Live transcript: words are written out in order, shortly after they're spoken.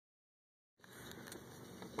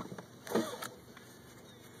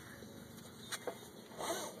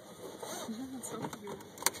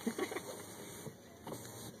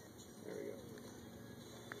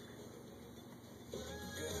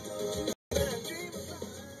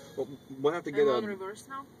We'll have to get on reverse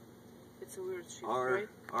now? It's a weird shift, right?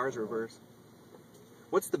 R's reverse.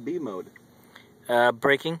 What's the B mode?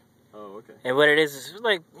 Braking. Oh, okay. And what it is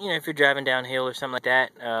like, you know, if you're driving downhill or something like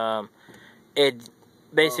that, it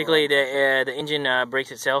basically the engine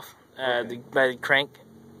brakes itself by the crank.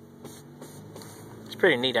 It's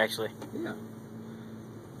pretty neat, actually. Yeah.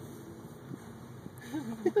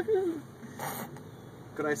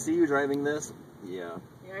 Could I see you driving this? Yeah.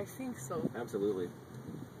 Yeah, I think so. Absolutely.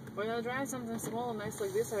 When I drive something small and nice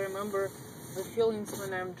like this, I remember the feelings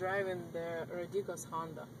when I'm driving the ridiculous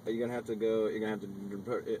Honda. You're gonna have to go. You're gonna have to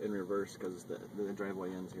put it in reverse because the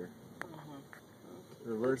driveway ends here.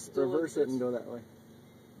 Reverse it and go that way.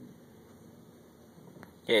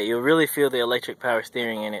 Yeah, you'll really feel the electric power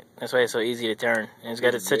steering in it. That's why it's so easy to turn. And it's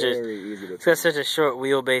got such a short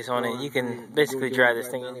wheelbase on it. You can basically drive this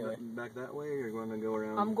thing anyway. Back that way, or you're going to go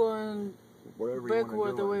around? I'm going wherever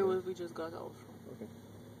backward the way we just got out from. Okay.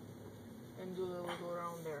 And do a little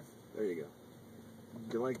around there. There you go.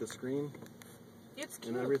 Do you like the screen? It's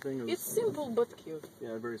cute. And everything? It's simple but cute.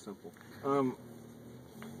 Yeah, very simple.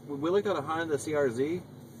 We looked at a Honda CRZ,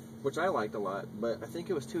 which I liked a lot, but I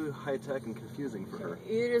think it was too high-tech and confusing for her.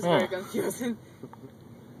 It is very confusing.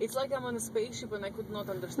 It's like I'm on a spaceship and I could not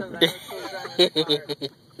understand that I'm actually driving a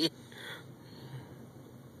car.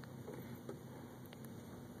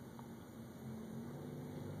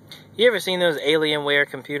 You ever seen those Alienware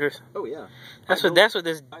computers? Oh yeah. That's what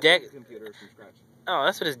this dash. Oh,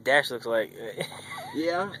 that's what this dash looks like.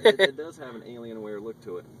 Yeah, it does have an Alienware look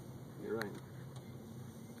to it. You're right.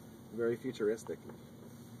 Very futuristic.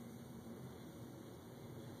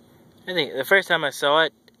 I think the first time I saw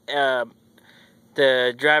it,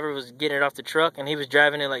 the driver was getting it off the truck and he was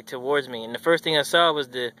driving it like towards me, and the first thing I saw was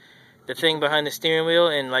the thing behind the steering wheel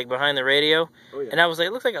and like behind the radio. Oh, yeah. And I was like,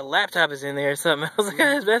 it looks like a laptop is in there or something. I was like,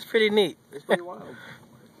 oh, that's pretty neat. It's pretty wild.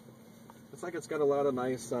 It's like it's got a lot of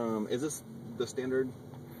nice, is this the standard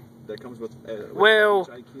that comes with well,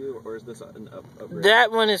 IQ, or is this an upgrade?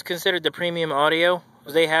 That one is considered the premium audio.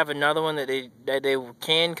 They have another one that they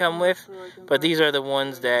can come with, but these are the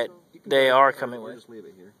ones that they are coming with. Just leave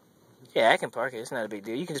it here. Yeah, I can park it. It's not a big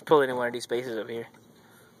deal. You can just pull it in one of these spaces up here.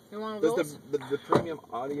 Does the premium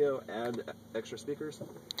audio add extra speakers?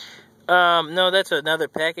 No, that's another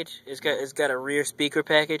package. It's got a rear speaker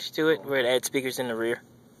package to it where it adds speakers in the rear.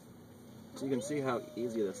 So you can see how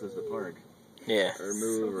easy this is to park. Yeah. Or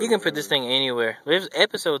move. You can put this thing anywhere. There's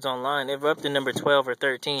episodes online. They're up to number 12 or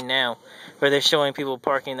 13 now, where they're showing people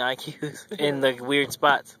parking the IQs in the weird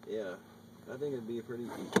spots. Yeah, I think it'd be pretty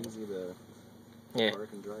easy to park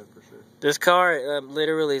and drive for sure. This car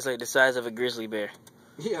literally is like the size of a grizzly bear.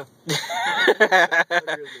 Yeah. I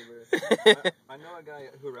know a guy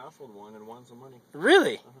who wrestled one and won some money.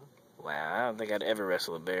 Really? Wow, I don't think I'd ever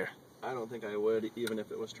wrestle a bear. I don't think I would, even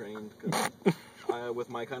if it was trained. Cause with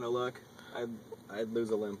my kind of luck, I'd lose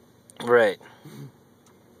a limb. Right.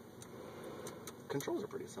 Controls are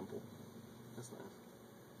pretty simple. That's nice.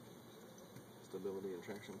 Stability and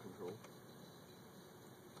traction control.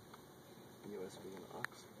 USB and aux.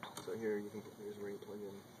 So here you can here's where you plug in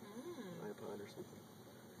an iPod or something.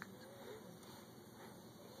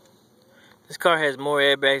 This car has more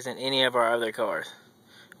airbags than any of our other cars.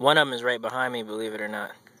 One of them is right behind me, believe it or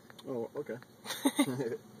not. Oh, okay.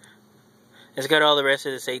 It's got all the rest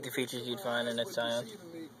of the safety features you'd find in a Scion.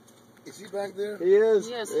 Is he back there? He is.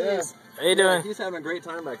 Yes, he is. How you doing? He's having a great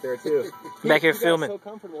time back there, too. Back here he filming. Got so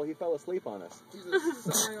comfortable, he fell asleep on us. He's a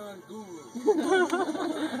Scion guru.